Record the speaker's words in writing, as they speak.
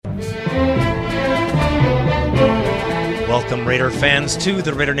Welcome, Raider fans, to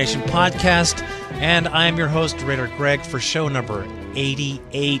the Raider Nation podcast, and I'm your host, Raider Greg, for show number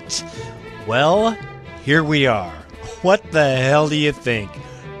 88. Well, here we are. What the hell do you think?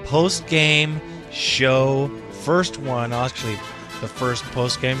 Post-game show, first one, actually the first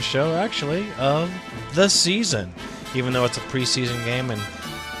post-game show, of the season, even though it's a preseason game and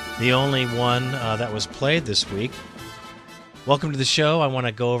the only one that was played this week. Welcome to the show. I want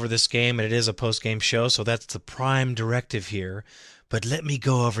to go over this game, and it is a post-game show, so that's the prime directive here. But let me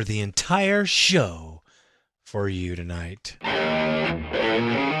go over the entire show for you tonight.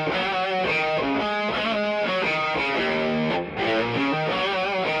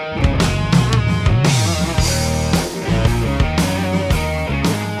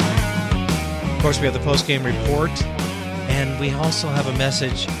 Of course, we have the post-game report, and we also have a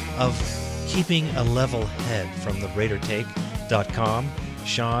message of keeping a level head from the RaiderTake.com.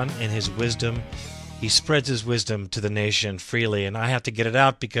 Sean, in his wisdom, he spreads his wisdom to the nation freely, and I have to get it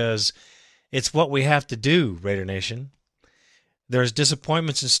out because it's what we have to do, Raider Nation. There's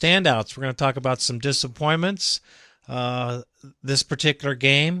disappointments and standouts. We're going to talk about some disappointments this particular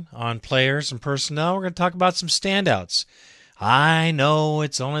game on players and personnel. We're going to talk about some standouts. I know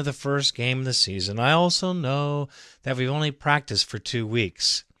it's only the first game of the season. I also know that we've only practiced for 2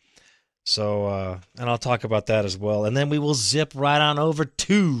 weeks. So, and I'll talk about that as well. And then we will zip right on over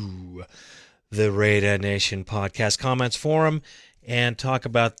to the Raider Nation podcast comments forum and talk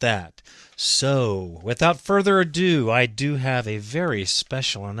about that. So, without further ado, I do have a very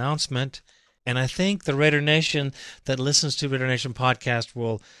special announcement. And I think the Raider Nation that listens to Raider Nation podcast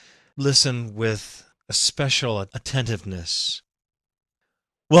will listen with a special attentiveness.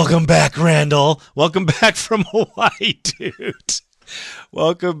 Welcome back, Randall. Welcome back from Hawaii, dude.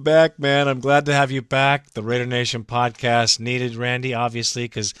 Welcome back, man. I'm glad to have you back. The Raider Nation podcast needed Randy, obviously,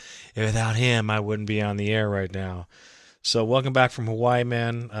 because without him, I wouldn't be on the air right now. So welcome back from Hawaii,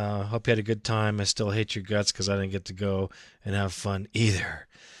 man. Hope you had a good time. I still hate your guts because I didn't get to go and have fun either.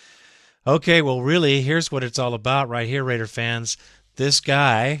 Okay, well, really, here's what it's all about right here, Raider fans. This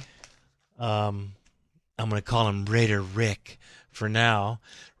guy, I'm going to call him Raider Rick for now.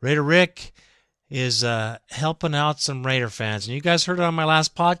 Raider Rick is helping out some Raider fans. And you guys heard it on my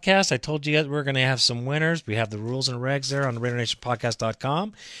last podcast. I told you guys we're going to have some winners. We have the rules and regs there on the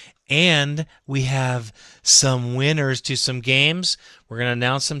RaiderNationPodcast.com. And we have some winners to some games. We're going to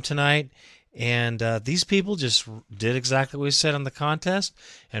announce them tonight. And these people just did exactly what we said on the contest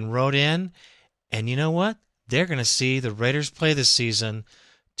and wrote in. And you know what? They're going to see the Raiders play this season,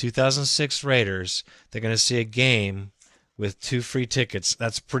 2006 Raiders. They're going to see a game with 2 free tickets.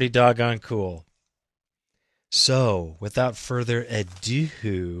 That's pretty doggone cool. So, without further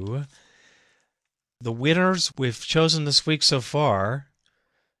ado, the winners we've chosen this week so far,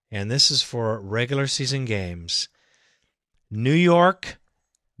 and this is for regular season games. New York,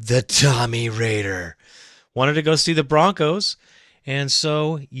 the Tommy Raider, wanted to go see the Broncos, and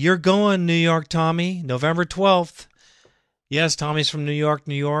so you're going, New York Tommy, November 12th. Yes, Tommy's from New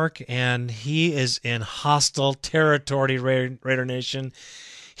York, and he is in hostile territory, Raider Nation.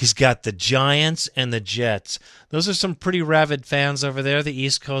 He's got the Giants and the Jets. Those are some pretty rabid fans over there, the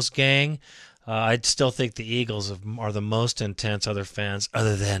East Coast gang. I'd still think the Eagles are the most intense other fans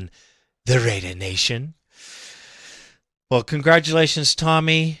other than the Raider Nation. Well, congratulations,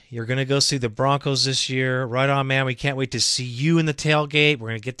 Tommy. You're going to go see the Broncos this year. Right on, man. We can't wait to see you in the tailgate. We're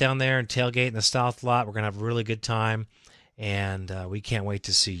going to get down there and tailgate in the South Lot. We're going to have a really good time, and we can't wait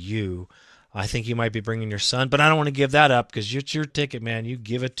to see you. I think you might be bringing your son, but I don't want to give that up because it's your ticket, man. You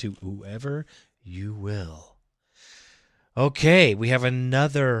give it to whoever you will. Okay, we have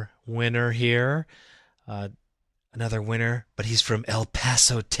another winner here. Another winner, but he's from El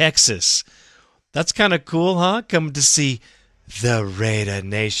Paso, Texas. That's kind of cool, huh? Coming to see the Raider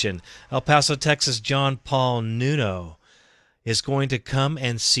Nation. El Paso, Texas, John Paul Nuno is going to come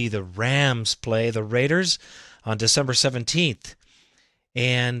and see the Rams play the Raiders on December 17th.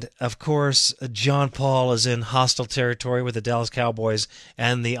 And, of course, John Paul is in hostile territory with the Dallas Cowboys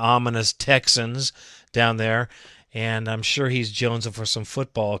and the ominous Texans down there. And I'm sure he's jonesing for some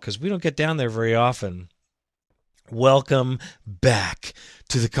football because we don't get down there very often. Welcome back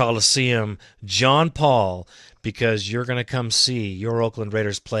to the Coliseum, John Paul, because you're going to come see your Oakland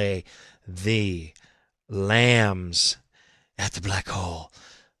Raiders play the Lambs at the Black Hole.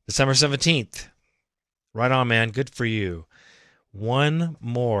 December 17th. Right on, man. Good for you. One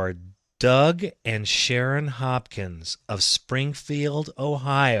more. Doug and Sharon Hopkins of Springfield,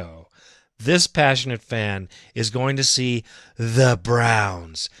 Ohio. This passionate fan is going to see the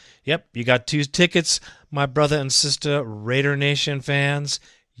Browns. Yep, you got 2 tickets, my brother and sister Raider Nation fans.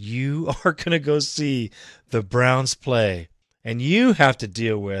 You are going to go see the Browns play. And you have to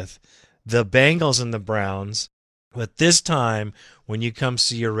deal with the Bengals and the Browns. But this time, when you come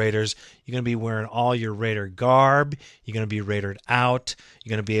see your Raiders, you're going to be wearing all your Raider garb. You're going to be Raidered out.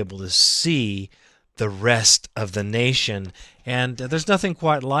 You're going to be able to see the rest of the nation. And there's nothing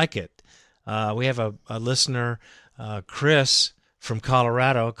quite like it. We have a listener, Chris, from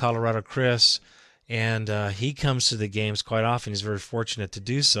Colorado Chris, and he comes to the games quite often. He's very fortunate to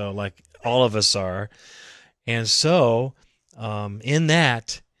do so, like all of us are. And so, in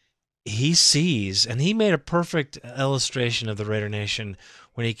that, he sees, and he made a perfect illustration of the Raider Nation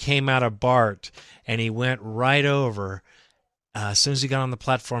when he came out of BART and he went right over. As soon as he got on the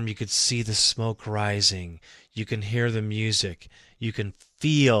platform, you could see the smoke rising. You can hear the music. You can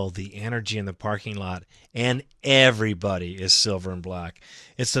feel the energy in the parking lot. And everybody is silver and black.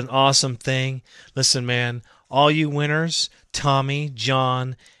 It's an awesome thing. Listen, man, all you winners, Tommy,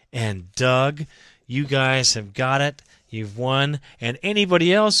 John, and Doug, you guys have got it. You've won, and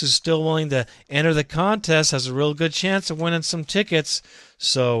anybody else who's still willing to enter the contest has a real good chance of winning some tickets.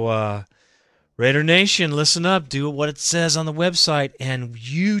 So, Raider Nation, listen up, do what it says on the website, and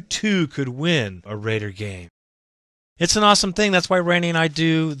you too could win a Raider game. It's an awesome thing. That's why Randy and I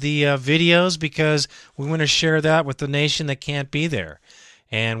do the videos, because we want to share that with the nation that can't be there.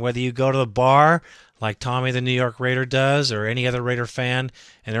 And whether you go to the bar, like Tommy the New York Raider does, or any other Raider fan,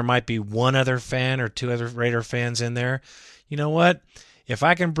 and there might be one other fan or two other Raider fans in there, you know what? If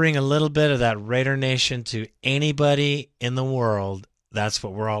I can bring a little bit of that Raider Nation to anybody in the world, that's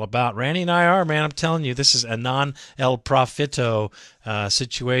what we're all about. Randy and I are, man. I'm telling you, this is a non-el profito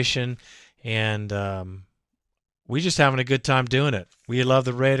situation, and we're just having a good time doing it. We love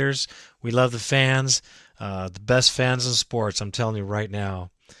the Raiders. We love the fans, the best fans in sports, I'm telling you right now.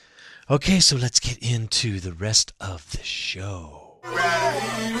 Okay, so let's get into the rest of the show.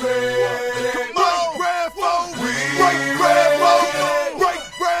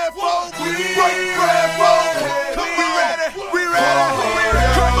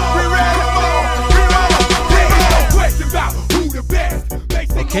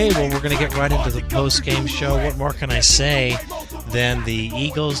 Okay, well, we're going to get right into the post-game show. What more can I say than the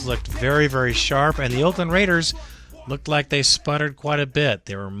Eagles looked very, very sharp, and the Oakland Raiders looked like they sputtered quite a bit.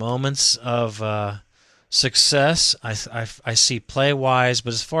 There were moments of success, I see play-wise,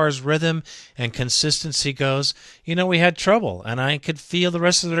 but as far as rhythm and consistency goes, we had trouble, and I could feel the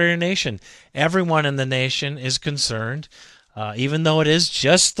rest of the Raider Nation. Everyone in the nation is concerned, even though it is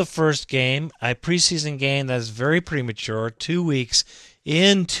just the first game, a preseason game that is very premature, 2 weeks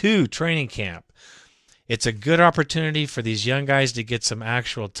into training camp. It's a good opportunity for these young guys to get some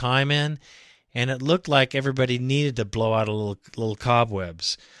actual time in, and it looked like everybody needed to blow out a little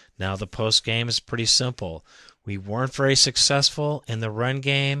cobwebs. Now, the post game is pretty simple. We weren't very successful in the run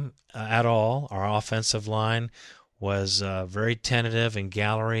game at all. Our offensive line was very tentative, and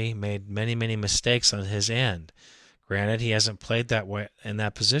Gallery made many, many mistakes on his end. Granted, he hasn't played that way in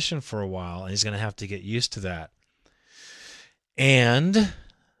that position for a while, and he's going to have to get used to that. And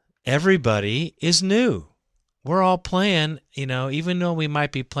everybody is new. We're all playing, even though we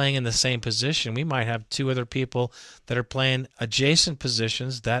might be playing in the same position, we might have two other people that are playing adjacent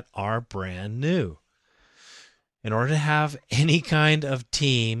positions that are brand new. In order to have any kind of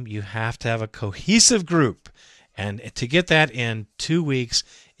team, you have to have a cohesive group. And to get that in 2 weeks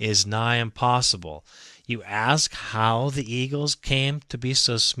is nigh impossible. You ask how the Eagles came to be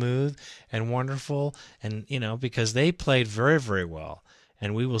so smooth and wonderful, and, because they played very, very well.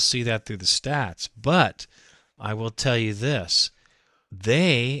 And we will see that through the stats. But I will tell you this,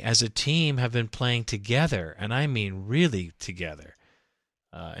 they, as a team, have been playing together, and I mean really together,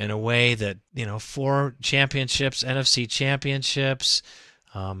 in a way that, 4 championships, NFC championships,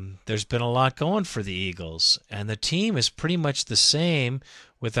 there's been a lot going for the Eagles, and the team is pretty much the same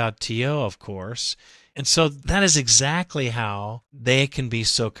without T.O., of course, and so that is exactly how they can be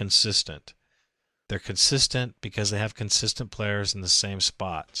so consistent. They're consistent because they have consistent players in the same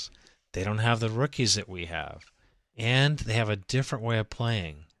spots. They don't have the rookies that we have. And they have a different way of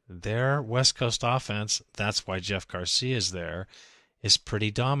playing. Their West Coast offense, that's why Jeff Garcia is there, is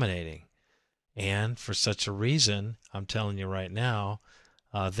pretty dominating. And for such a reason, I'm telling you right now,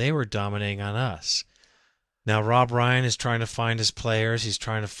 they were dominating on us. Now, Rob Ryan is trying to find his players. He's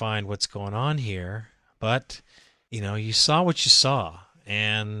trying to find what's going on here. But, you saw what you saw.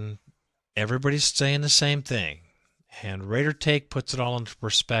 And everybody's saying the same thing. And RaiderTake puts it all into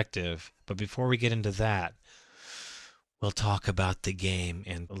perspective. But before we get into that, we'll talk about the game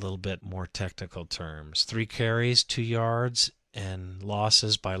in a little bit more technical terms. 3 carries, 2 yards, and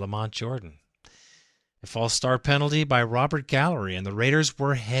losses by Lamont Jordan. A false start penalty by Robert Gallery, and the Raiders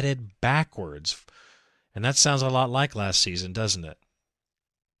were headed backwards. And that sounds a lot like last season, doesn't it?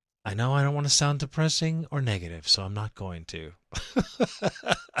 I know I don't want to sound depressing or negative, so I'm not going to.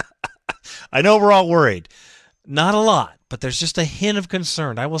 I know we're all worried. Not a lot, but there's just a hint of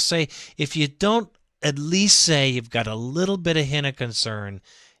concern. I will say, if you don't at least say you've got a little bit of hint of concern,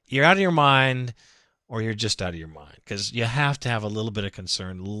 you're out of your mind or you're just out of your mind, because you have to have a little bit of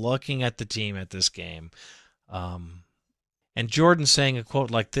concern looking at the team at this game. And Jordan saying a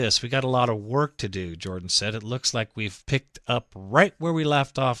quote like this: "We got a lot of work to do," Jordan said. "It looks like we've picked up right where we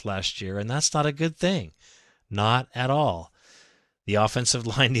left off last year, and that's not a good thing. Not at all. The offensive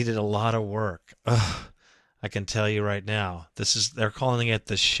line needed a lot of work." Ugh, I can tell you right now, they're calling it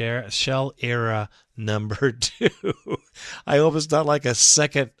the Shell Era number 2. I hope it's not like a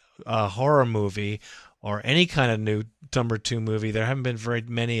second horror movie or any kind of new number 2 movie. There haven't been very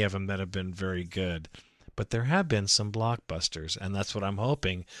many of them that have been very good. But there have been some blockbusters, and that's what I'm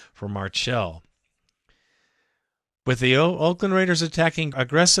hoping for Marchell. With the Oakland Raiders attacking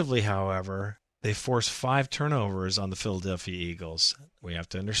aggressively, however, they forced 5 turnovers on the Philadelphia Eagles. We have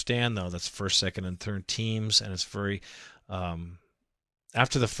to understand, though, that's first, second, and third teams, and it's very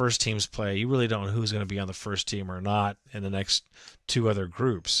after the first teams play, you really don't know who's going to be on the first team or not in the next 2 other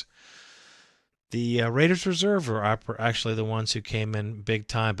groups. The Raiders reserve were actually the ones who came in big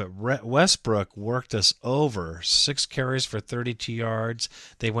time, but Westbrook worked us over. 6 carries for 32 yards.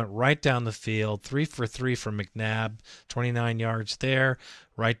 They went right down the field, 3 for 3 for McNabb, 29 yards there,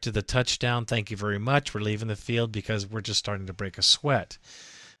 right to the touchdown. Thank you very much. We're leaving the field because we're just starting to break a sweat.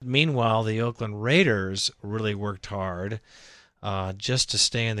 Meanwhile, the Oakland Raiders really worked hard just to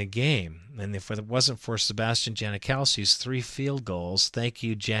stay in the game. And if it wasn't for Sebastian Janikowski's 3 field goals, thank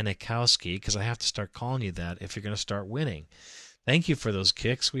you, Janikowski, because I have to start calling you that if you're going to start winning. Thank you for those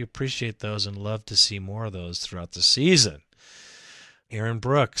kicks. We appreciate those and love to see more of those throughout the season. Aaron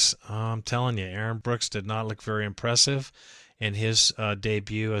Brooks, I'm telling you, Aaron Brooks did not look very impressive in his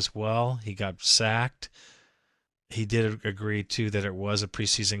debut as well. He got sacked. He did agree, too, that it was a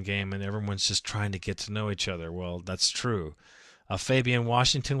preseason game and everyone's just trying to get to know each other. Well, that's true. Fabian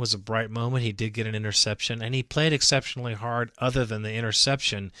Washington was a bright moment. He did get an interception, and he played exceptionally hard. Other than the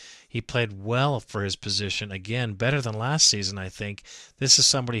interception, he played well for his position. Again, better than last season, I think. This is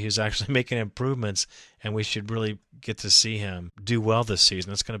somebody who's actually making improvements, and we should really get to see him do well this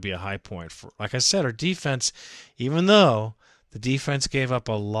season. It's going to be a high point. Like I said, our defense, even though the defense gave up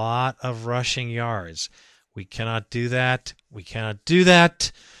a lot of rushing yards, we cannot do that. We cannot do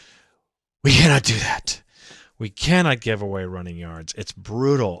that. We cannot do that. We cannot give away running yards. It's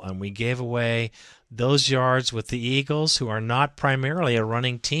brutal, and we gave away those yards with the Eagles, who are not primarily a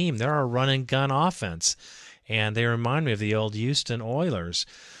running team. They're a run-and-gun offense, and they remind me of the old Houston Oilers.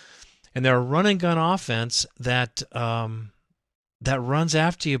 And they're a run-and-gun offense that runs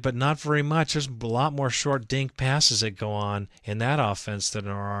after you, but not very much. There's a lot more short dink passes that go on in that offense than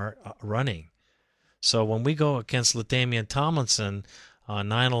there are running. So when we go against LaDainian Tomlinson on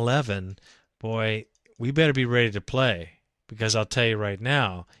 9/11, boy, we better be ready to play, because I'll tell you right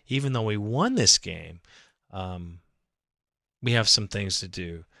now, even though we won this game, we have some things to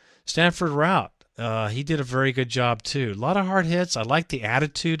do. Stanford Rout, he did a very good job too. A lot of hard hits. I like the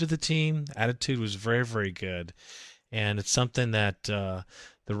attitude of the team. The attitude was very, very good, and it's something that the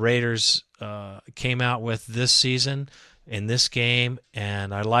Raiders came out with this season in this game,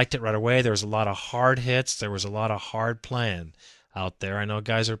 and I liked it right away. There was a lot of hard hits. There was a lot of hard playing out there. I know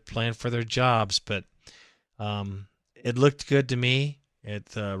guys are playing for their jobs, but it looked good to me.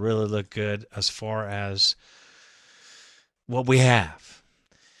 It really looked good as far as what we have.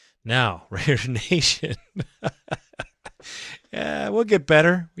 Now, Raider Nation, yeah, we'll get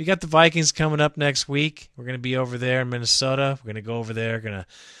better. We got the Vikings coming up next week. We're going to be over there in Minnesota. We're going to go over there, going to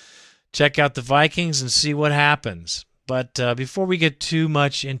check out the Vikings and see what happens. But before we get too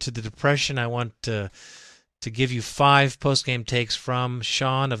much into the depression, I want to give you 5 post-game takes from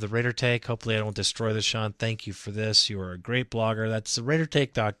Sean of the RaiderTake. Hopefully I don't destroy this, Sean. Thank you for this. You are a great blogger. That's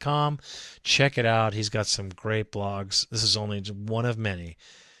RaiderTake.com. Check it out. He's got some great blogs. This is only one of many,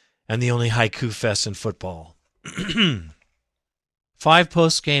 and the only haiku fest in football. 5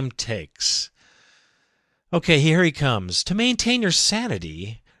 post-game takes. Okay, here he comes. To maintain your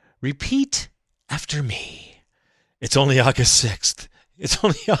sanity, repeat after me. It's only August 6th. It's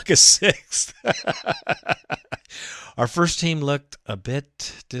only August 6th. Our first team looked a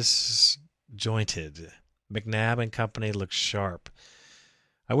bit disjointed. McNabb and company looked sharp.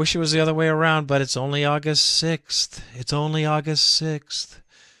 I wish it was the other way around, but it's only August 6th. It's only August 6th.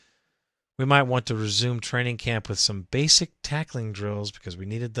 We might want to resume training camp with some basic tackling drills because we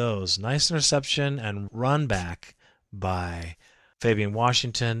needed those. Nice interception and run back by Fabian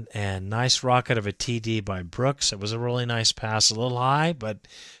Washington, and nice rocket of a TD by Brooks. It was a really nice pass, a little high, but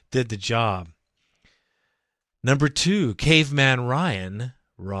did the job. Number 2, Caveman Ryan,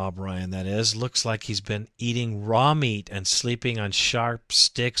 Rob Ryan that is, looks like he's been eating raw meat and sleeping on sharp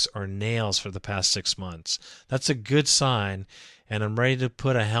sticks or nails for the past 6 months. That's a good sign, and I'm ready to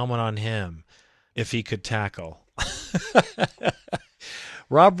put a helmet on him if he could tackle.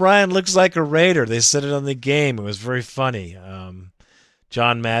 Rob Ryan looks like a Raider. They said it on the game. It was very funny.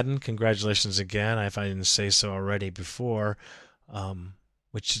 John Madden, congratulations again, if I didn't say so already before,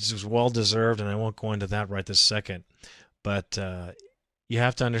 which is well-deserved, and I won't go into that right this second. But you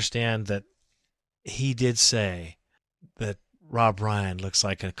have to understand that he did say that Rob Ryan looks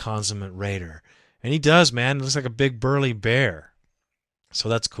like a consummate Raider. And he does, man. He looks like a big burly bear. So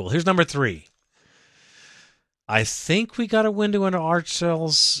that's cool. Here's number 3. I think we got a window into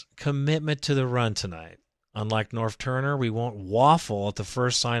Archell's commitment to the run tonight. Unlike North Turner, we won't waffle at the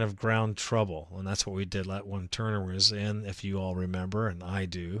first sign of ground trouble. And that's what we did when Turner was in, if you all remember, and I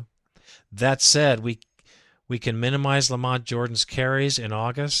do. That said, we can minimize Lamont Jordan's carries in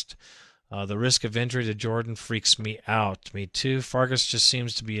August. The risk of injury to Jordan freaks me out. Me too. Fargas just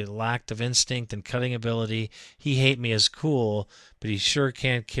seems to be a lack of instinct and cutting ability. He hate me as cool, but he sure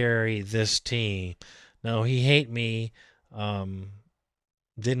can't carry this team. No, he hate me.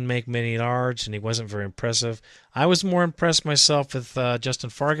 Didn't make many yards, and he wasn't very impressive. I was more impressed myself with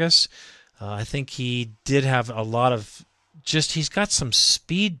Justin Fargas. I think he did have a lot of he's got some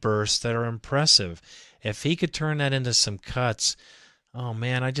speed bursts that are impressive. If he could turn that into some cuts, oh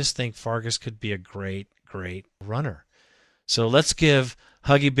man, I just think Fargas could be a great, great runner. So let's give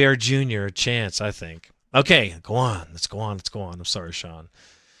Huggy Bear Jr. a chance, I think. Okay, go on. Let's go on. I'm sorry, Sean.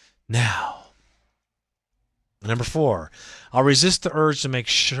 Now, number 4, I'll resist the urge to make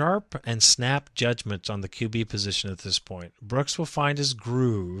sharp and snap judgments on the QB position at this point. Brooks will find his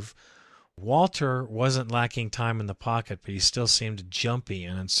groove. Walter wasn't lacking time in the pocket, but he still seemed jumpy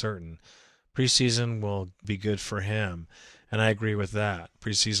and uncertain. Preseason will be good for him, and I agree with that.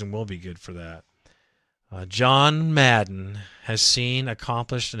 Preseason will be good for that. John Madden has seen,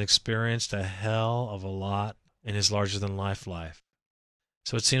 accomplished, and experienced a hell of a lot in his larger-than-life life.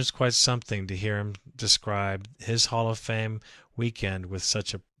 So it seems quite something to hear him describe his Hall of Fame weekend with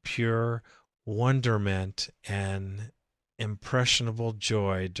such a pure wonderment and impressionable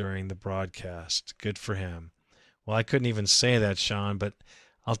joy during the broadcast. Good for him. Well, I couldn't even say that, Sean, but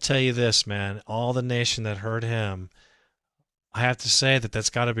I'll tell you this, man. All the nation that heard him, I have to say that's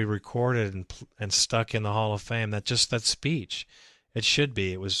got to be recorded and stuck in the Hall of Fame. That speech. It should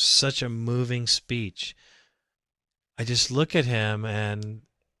be. It was such a moving speech. I just look at him, and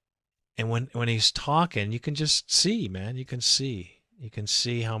when he's talking, you can just see, man. You can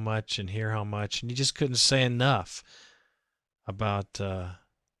see how much and hear how much, and you just couldn't say enough about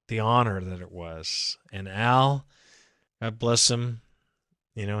the honor that it was. And Al, God bless him,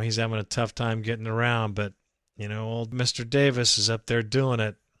 he's having a tough time getting around, but old Mr. Davis is up there doing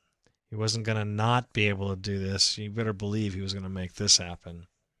it. He wasn't going to not be able to do this. You better believe he was going to make this happen.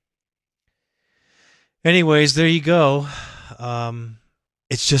 Anyways, there you go.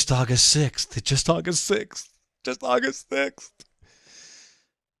 It's just August 6th. Just August 6th.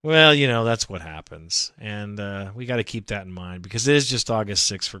 Well, that's what happens. And we got to keep that in mind because it is just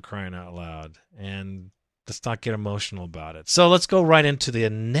August 6th, for crying out loud. And let's not get emotional about it. So let's go right into the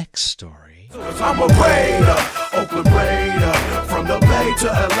next story. I'm a Raider, Oakland Raider, from the Bay to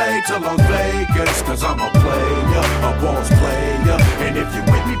LA to Las Vegas, cause I'm a player, a boss player, and if you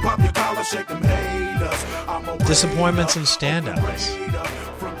with me, pop your collar, shake them haters. I'm a Disappointments and standouts.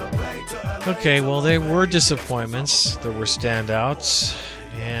 Okay, well, they were disappointments. There were standouts.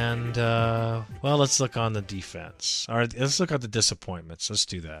 And, let's look on the defense. All right, let's look at the disappointments. Let's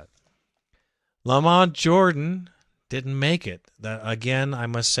do that. Lamont Jordan didn't make it. That, again, I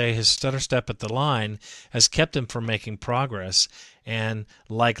must say his stutter step at the line has kept him from making progress. And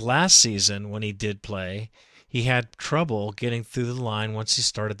like last season when he did play, he had trouble getting through the line once he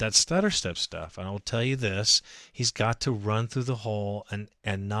started that stutter step stuff. And I'll tell you this, he's got to run through the hole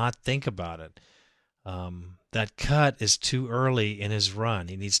and not think about it. That cut is too early in his run.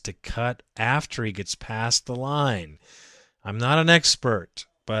 He needs to cut after he gets past the line. I'm not an expert,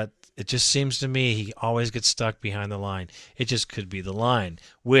 but it just seems to me he always gets stuck behind the line. It just could be the line,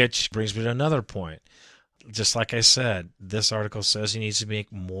 which brings me to another point. Just like I said, this article says he needs to make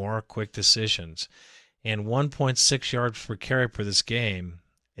more quick decisions. And 1.6 yards per carry per this game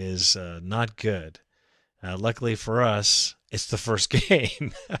is not good. Luckily for us, it's the first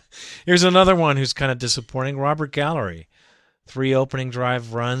game. Here's another one who's kind of disappointing, Robert Gallery. 3 opening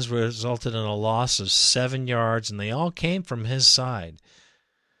drive runs resulted in a loss of 7 yards, and they all came from his side.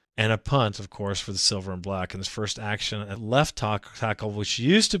 And a punt, of course, for the Silver and Black in his first action at left tackle, which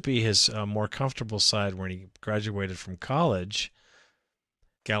used to be his more comfortable side when he graduated from college.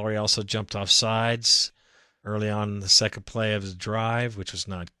 Gallery also jumped off sides early on in the second play of his drive, which was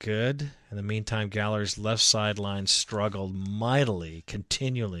not good. In the meantime, Gallery's left sideline struggled mightily,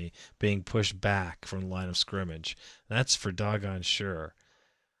 continually being pushed back from the line of scrimmage. That's for doggone sure.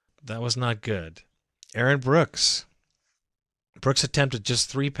 That was not good. Aaron Brooks attempted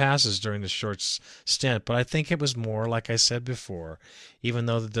just 3 passes during the short stint, but I think it was more, like I said before, even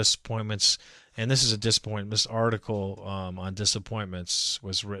though the disappointments, and this is a disappointment, this article on disappointments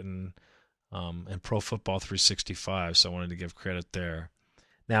was written in Pro Football 365, so I wanted to give credit there.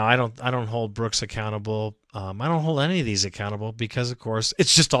 Now, I don't hold Brooks accountable. I don't hold any of these accountable because, of course,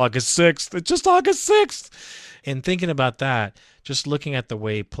 it's just August 6th. It's just August 6th. And thinking about that, just looking at the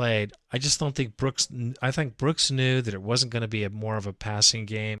way he played, I just don't think I think Brooks knew that it wasn't going to be more of a passing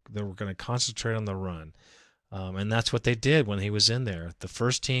game. They were going to concentrate on the run. And that's what they did when he was in there. The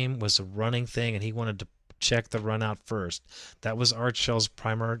first team was a running thing, and he wanted to check the run out first. That was Art Shell's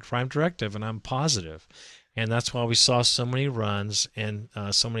prime directive, and I'm positive. And that's why we saw so many runs and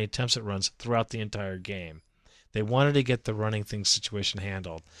so many attempts at runs throughout the entire game. They wanted to get the running thing situation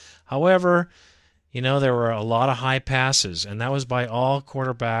handled. However, there were a lot of high passes, and that was by all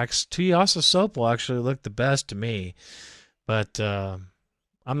quarterbacks. Tuiasa Sopel actually looked the best to me. But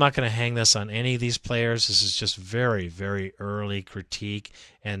I'm not going to hang this on any of these players. This is just very, very early critique,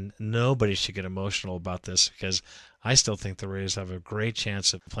 and nobody should get emotional about this because I still think the Raiders have a great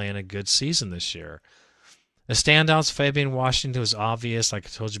chance of playing a good season this year. The standouts, Fabian Washington was obvious, like I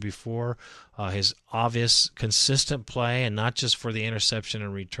told you before, his obvious consistent play, and not just for the interception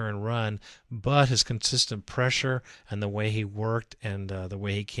and return run, but his consistent pressure and the way he worked and the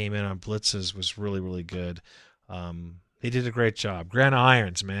way he came in on blitzes was really, really good. He did a great job. Grant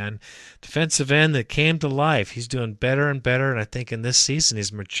Irons, man, defensive end that came to life. He's doing better and better, and I think in this season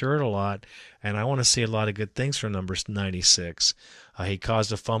he's matured a lot, and I want to see a lot of good things from number 96. He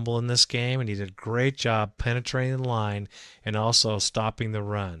caused a fumble in this game, and he did a great job penetrating the line and also stopping the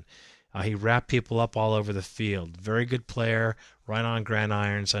run. He wrapped people up all over the field. Very good player. Right on, Grant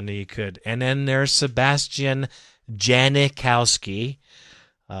Irons. I knew you could. And then there's Sebastian Janikowski,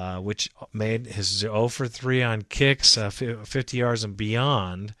 which made his 0 for 3 on kicks, 50 yards and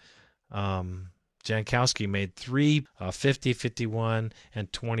beyond. Jankowski made 3 50, 51,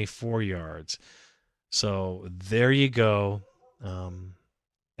 and 24 yards. So there you go.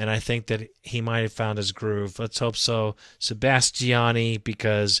 And I think that he might have found his groove. Let's hope so. Sebastiani,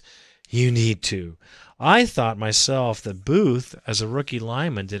 because you need to. I thought myself that Booth, as a rookie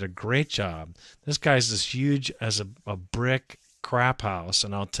lineman, did a great job. This guy's as huge as a brick crap house,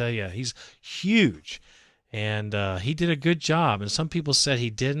 and I'll tell you, he's huge. And he did a good job. And some people said he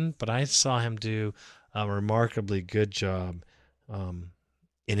didn't, but I saw him do a remarkably good job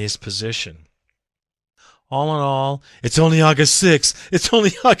in his position. All in all, it's only August 6th. It's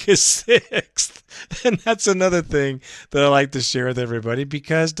only August 6th. And that's another thing that I like to share with everybody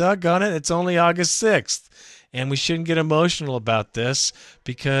because, doggone it, it's only August 6th. And we shouldn't get emotional about this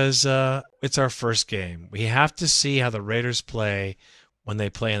because it's our first game. We have to see how the Raiders play when they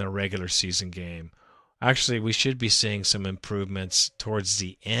play in a regular season game. Actually, we should be seeing some improvements towards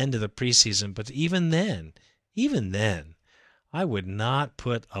the end of the preseason. But even then, I would not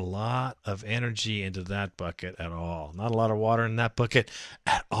put a lot of energy into that bucket at all. Not a lot of water in that bucket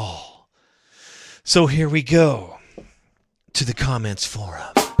at all. So here we go to the comments forum.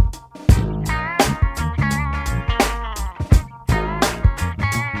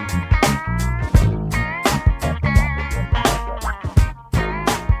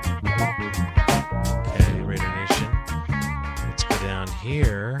 Okay, Raider Nation. Let's go down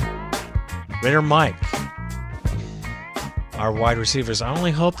here. Raider Mike. Our wide receivers. I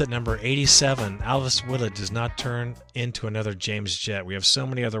only hope that number 87, Alvis Willett, does not turn into another James Jett. We have so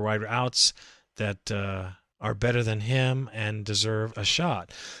many other wide outs that are better than him and deserve a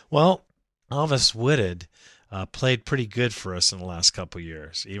shot. Well, Alvis Willett played pretty good for us in the last couple of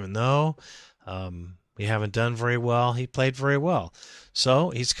years. Even though we haven't done very well, he played very well.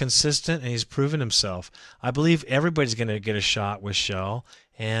 So he's consistent and he's proven himself. I believe everybody's going to get a shot with Shell,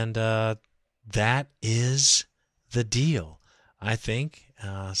 and that is the deal, I think.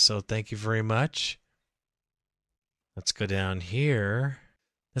 So thank you very much. Let's go down here.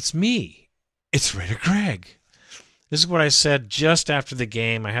 That's me. It's Raider Greg. This is what I said just after the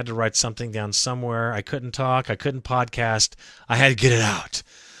game. I had to write something down somewhere. I couldn't talk. I couldn't podcast. I had to get it out.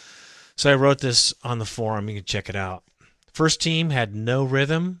 So I wrote this on the forum. You can check it out. First team had no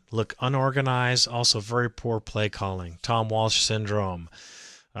rhythm, looked unorganized, also very poor play calling. Tom Walsh syndrome,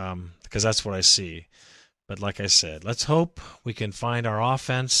 because that's what I see. But like I said, let's hope we can find our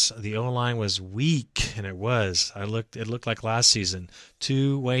offense. The O-line was weak, and it was. It looked like last season.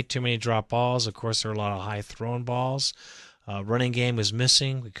 Way too many drop balls. Of course, there were a lot of high thrown balls. Running game was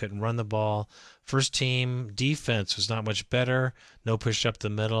missing. We couldn't run the ball. First team defense was not much better. No push up the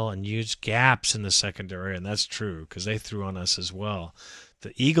middle and huge gaps in the secondary, and that's true because they threw on us as well.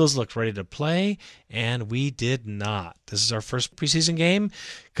 The Eagles looked ready to play, and we did not. This is our first preseason game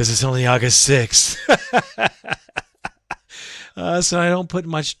because it's only August 6th. So I don't put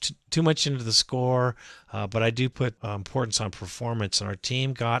too much into the score, but I do put importance on performance, and our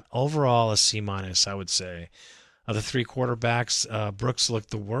team got overall a C-, I would say. Of the three quarterbacks, Brooks looked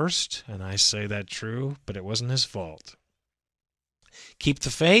the worst, and I say that true, but it wasn't his fault. Keep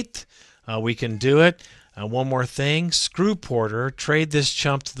the faith. We can do it. One more thing. Screw Porter. Trade this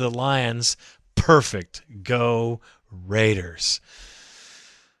chump to the Lions. Perfect. Go Raiders.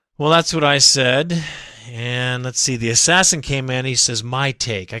 Well, that's what I said. And let's see. The assassin came in. He says, my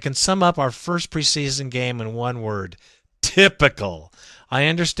take. I can sum up our first preseason game in one word. Typical. I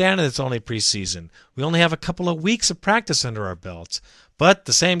understand that it's only preseason. We only have a couple of weeks of practice under our belts. But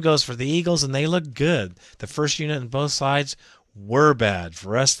the same goes for the Eagles, and they look good. The first unit on both sides were bad.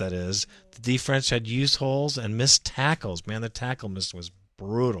 For us, that is. The defense had used holes and missed tackles. Man, the tackle miss was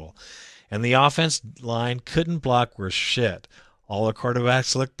brutal. And the offense line couldn't block worth shit. All the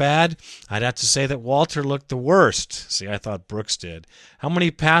quarterbacks looked bad. I'd have to say that Walter looked the worst. See, I thought Brooks did. How many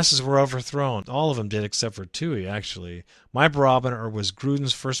passes were overthrown? All of them did except for Tui, actually. My barometer was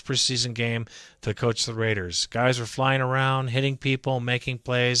Gruden's first preseason game to coach the Raiders. Guys were flying around, hitting people, making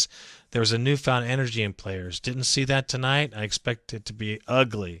plays. There was a newfound energy in players. Didn't see that tonight. I expected it to be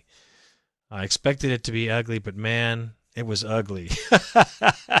ugly. But man, it was ugly.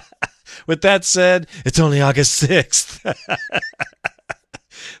 With that said, it's only August 6th.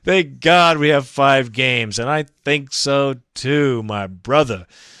 Thank God we have 5 games, and I think so too, my brother.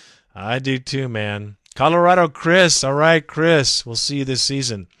 I do too, man. Colorado Chris. All right, Chris. We'll see you this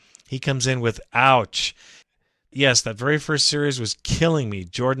season. He comes in with ouch. Yes, that very first series was killing me.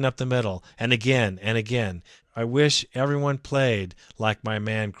 Jordan up the middle, and again and again. I wish everyone played like my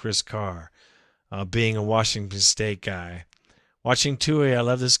man Chris Carr, being a Washington State guy. Watching Tui, I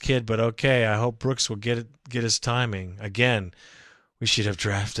love this kid, but okay, I hope Brooks will get his timing. Again, we should have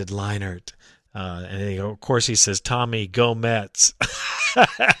drafted Leinart. And of course he says, Tommy, go Mets.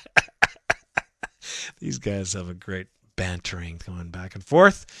 These guys have a great bantering going back and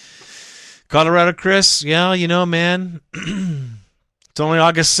forth. Colorado Chris, yeah, you know, man, it's only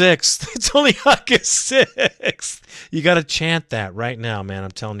August 6th. It's only August 6th. You got to chant that right now, man.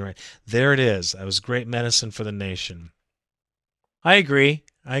 I'm telling you right. There it is. That was great medicine for the nation. I agree.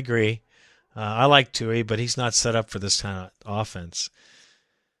 I like Tui, but he's not set up for this kind of offense.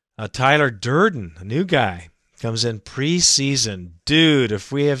 Tyler Durden, a new guy, comes in preseason. Dude,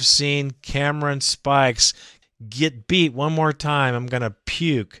 if we have seen Cameron Spikes get beat one more time, I'm going to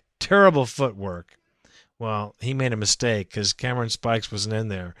puke. Terrible footwork. Well, he made a mistake because Cameron Spikes wasn't in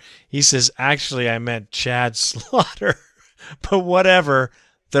there. He says, actually, I meant Chad Slaughter. But whatever.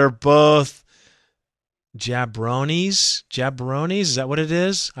 They're both jabronis? Is that what it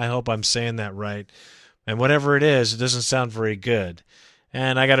is? I hope I'm saying that right. And whatever it is, it doesn't sound very good.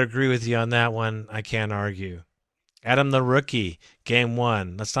 And I got to agree with you on that one. I can't argue. Adam the Rookie, Game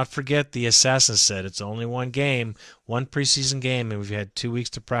 1. Let's not forget the assassin said it's only one game, one preseason game, and we've had 2 weeks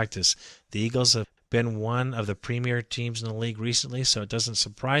to practice. The Eagles have been one of the premier teams in the league recently, so it doesn't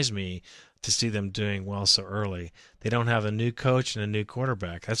surprise me to see them doing well so early. They don't have a new coach and a new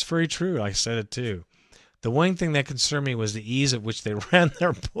quarterback. That's very true. I said it too. The one thing that concerned me was the ease at which they ran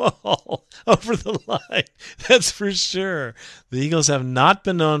their ball over the line. That's for sure. The Eagles have not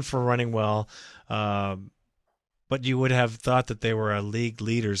been known for running well, but you would have thought that they were league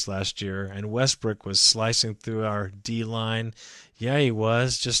leaders last year, and Westbrook was slicing through our D-line. Yeah, he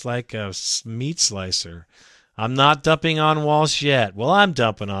was, just like a meat slicer. I'm not dumping on Walsh yet. Well, I'm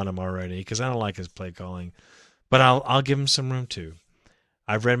dumping on him already because I don't like his play calling, but I'll give him some room too.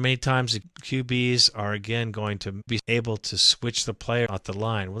 I've read many times that QBs are again going to be able to switch the player off the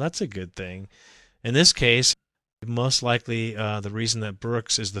line. Well, that's a good thing. In this case, most likely the reason that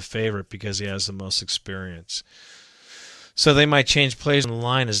Brooks is the favorite because he has the most experience. So they might change plays on the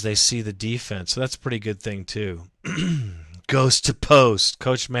line as they see the defense. So that's a pretty good thing too. Goes to post,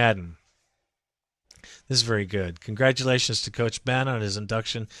 Coach Madden. This is very good. Congratulations to Coach Madden on his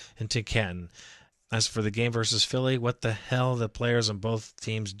induction into Canton. As for the game versus Philly, what the hell are the players on both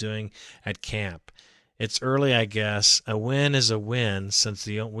teams doing at camp? It's early, I guess. A win is a win since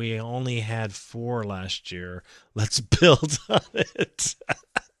we only had 4 last year. Let's build on it.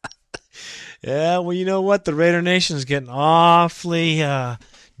 Yeah, well, you know what? The Raider Nation is getting awfully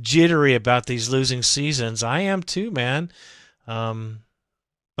jittery about these losing seasons. I am too, man.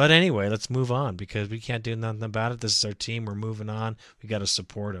 But anyway, let's move on because we can't do nothing about it. This is our team. We're moving on. We got to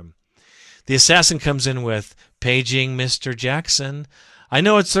support them. The assassin comes in with paging Mr. Jackson. I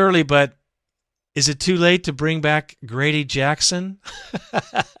know it's early, but is it too late to bring back Grady Jackson?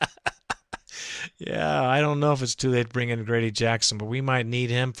 Yeah, I don't know if it's too late to bring in Grady Jackson, but we might need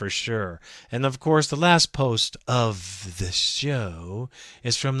him for sure. And, of course, the last post of the show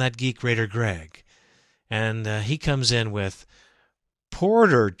is from that Geek Raider Greg. And he comes in with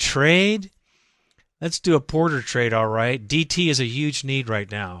Porter trade. Let's do a Porter trade, all right. DT is a huge need right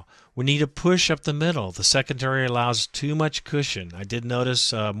now. We need a push up the middle. The secondary allows too much cushion. I did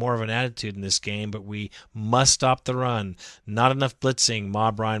notice more of an attitude in this game, but we must stop the run. Not enough blitzing.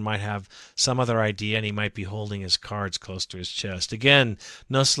 Mob Ryan might have some other idea, and he might be holding his cards close to his chest. Again,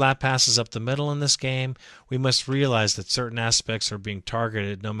 no slap passes up the middle in this game. We must realize that certain aspects are being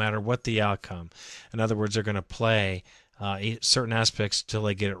targeted no matter what the outcome. In other words, they're going to play certain aspects until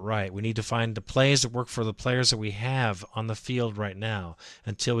they get it right. We need to find the plays that work for the players that we have on the field right now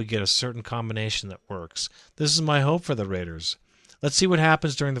until we get a certain combination that works. This is my hope for the Raiders. Let's see what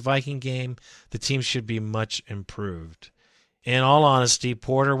happens during the Viking game. The team should be much improved. In all honesty,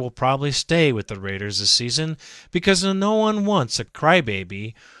 Porter will probably stay with the Raiders this season because no one wants a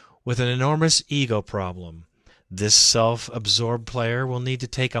crybaby with an enormous ego problem. This self-absorbed player will need to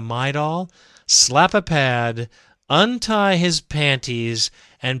take a Midol, slap a pad, untie his panties,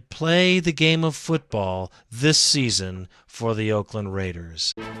 and play the game of football this season for the Oakland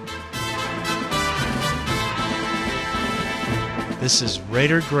Raiders. This is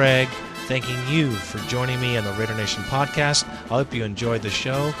Raider Greg thanking you for joining me on the Raider Nation podcast. I hope you enjoyed the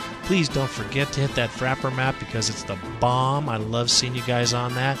show. Please don't forget to hit that Frapper map because it's the bomb. I love seeing you guys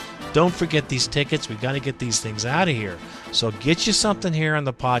on that. Don't forget these tickets. We've got to get these things out of here. So get you something here on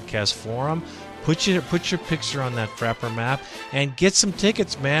the podcast forum. Put your picture on that Frapper map and get some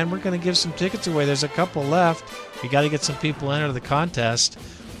tickets, man. We're going to give some tickets away. There's a couple left. We got to get some people enter the contest.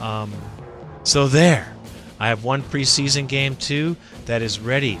 So there. I have one preseason game, too, that is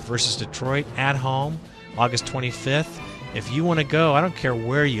ready versus Detroit at home, August 25th. If you want to go, I don't care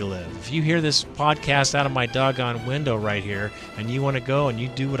where you live. If you hear this podcast out of my doggone window right here and you want to go and you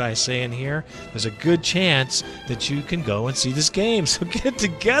do what I say in here, there's a good chance that you can go and see this game. So get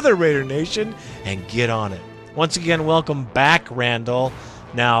together, Raider Nation, and get on it. Once again, welcome back, Randall.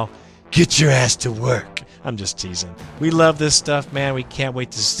 Now, get your ass to work. I'm just teasing. We love this stuff, man. We can't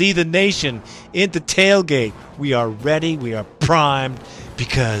wait to see the nation in the tailgate. We are ready. We are primed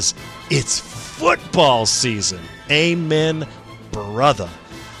because it's football season. Amen, brother.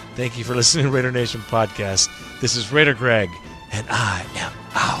 Thank you for listening to Raider Nation Podcast. This is Raider Greg, and I am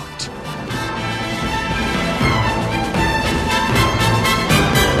out.